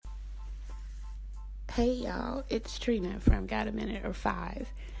Hey y'all, it's Trina from Got a Minute or Five.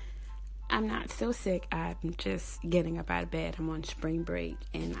 I'm not so sick, I'm just getting up out of bed. I'm on spring break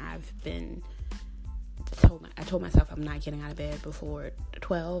and I told myself I'm not getting out of bed before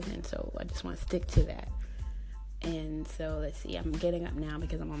 12, and so I just want to stick to that. And so let's see, I'm getting up now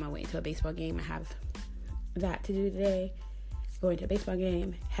because I'm on my way to a baseball game. I have that to do today. Going to a baseball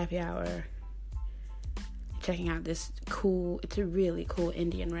game, happy hour, checking out it's a really cool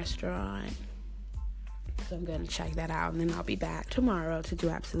Indian restaurant. So I'm going to check that out, and then I'll be back tomorrow to do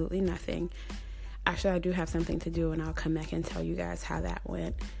absolutely nothing. Actually, I do have something to do, and I'll come back and tell you guys how that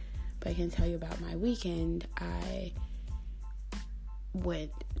went. But I can tell you about my weekend. I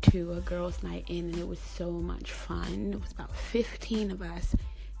went to a girls' night in, and it was so much fun. It was about 15 of us.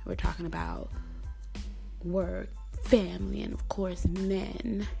 We're talking about work, family, and of course,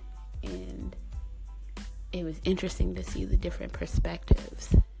 men. And it was interesting to see the different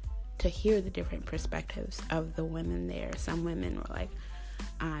perspectives, to hear the different perspectives of the women there. Some women were like,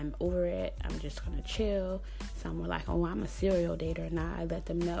 I'm over it, I'm just gonna chill. Some were like, oh, I'm a serial dater, and I let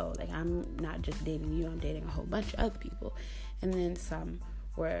them know, like, I'm not just dating you, I'm dating a whole bunch of other people. And then some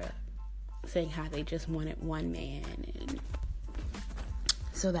were saying how they just wanted one man, and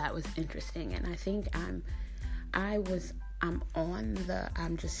so that was interesting. And I think I'm on the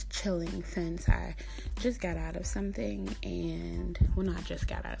I'm just chilling fence. I just got out of something, and not just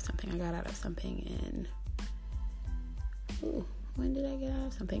got out of something. I got out of something in when did I get out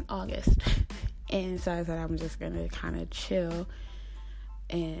of something? August. And so I said I'm just gonna kind of chill.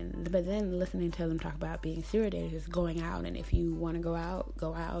 But then listening to them talk about being serial daters is going out, and if you want to go out,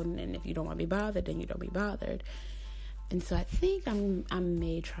 and if you don't want to be bothered, then you don't be bothered. And so I think I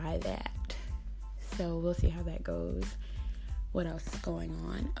may try that. So we'll see how that goes. What else is going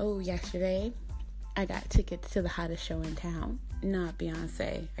on? Oh, yesterday I got tickets to the hottest show in town. Not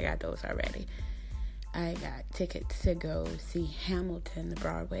Beyonce. I got those already. I got tickets to go see Hamilton, the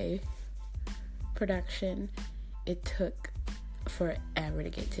Broadway production. It took forever to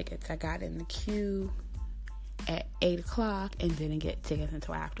get tickets. I got in the queue at 8 o'clock and didn't get tickets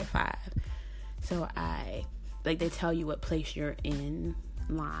until after 5. So they tell you what place you're in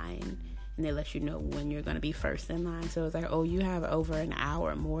line, and they let you know when you're going to be first in line. So it's like, oh, you have over an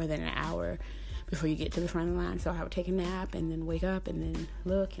hour, more than an hour before you get to the front of the line. So I would take a nap and then wake up and then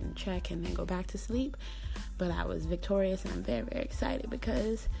look and check and then go back to sleep. But I was victorious, and I'm very, very excited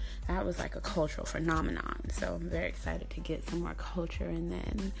because that was like a cultural phenomenon. So I'm very excited to get some more culture. And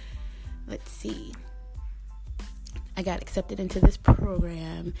then, let's see, I got accepted into this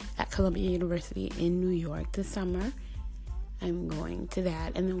program at Columbia University in New York this summer. I'm going to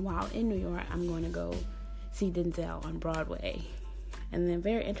that. And then while in New York, I'm going to go see Denzel on Broadway. And the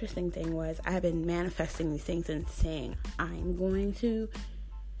very interesting thing was I've been manifesting these things and saying, I'm going to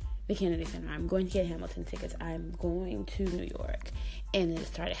the Kennedy Center, I'm going to get Hamilton tickets, I'm going to New York. And it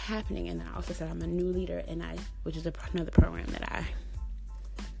started happening. And I also said I'm a new leader, which is another program that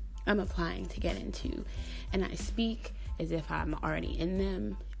I'm applying to get into. And I speak as if I'm already in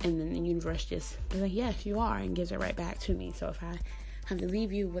them, and then the universe just is like, yes, you are, and gives it right back to me. So if I have to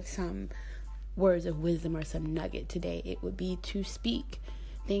leave you with some words of wisdom or some nugget today, it would be to speak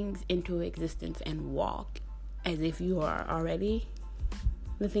things into existence and walk as if you are already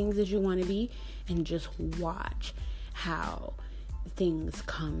the things that you want to be, and just watch how things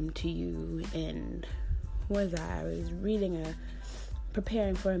come to you. And I was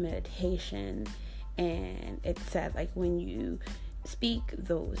preparing for a meditation, and it said, like, when you speak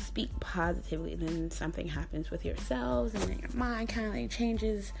positively, then something happens with yourselves, and then your mind kind of like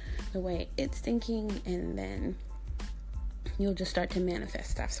changes the way it's thinking, and then you'll just start to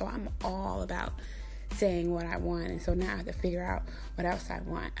manifest stuff. So I'm all about saying what I want, and so now I have to figure out what else I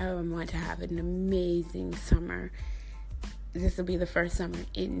want. I want to have an amazing summer. This will be the first summer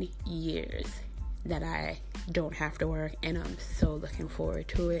in years that I don't have to work, and I'm so looking forward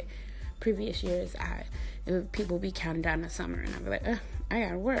to it. Previous years, people be counting down the summer, and I'd be like, I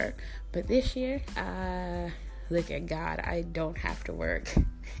gotta work. But this year, look at God, I don't have to work,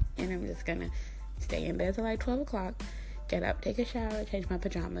 and I'm just gonna stay in bed till like 12 o'clock, get up, take a shower, change my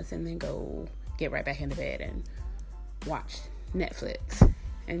pajamas, and then go get right back into bed and watch Netflix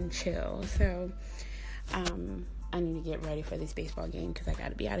and chill. So I need to get ready for this baseball game because I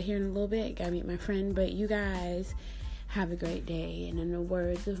gotta be out of here in a little bit, gotta meet my friend. But you guys have a great day, and in the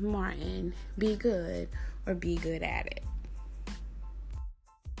words of Martin, be good or be good at it.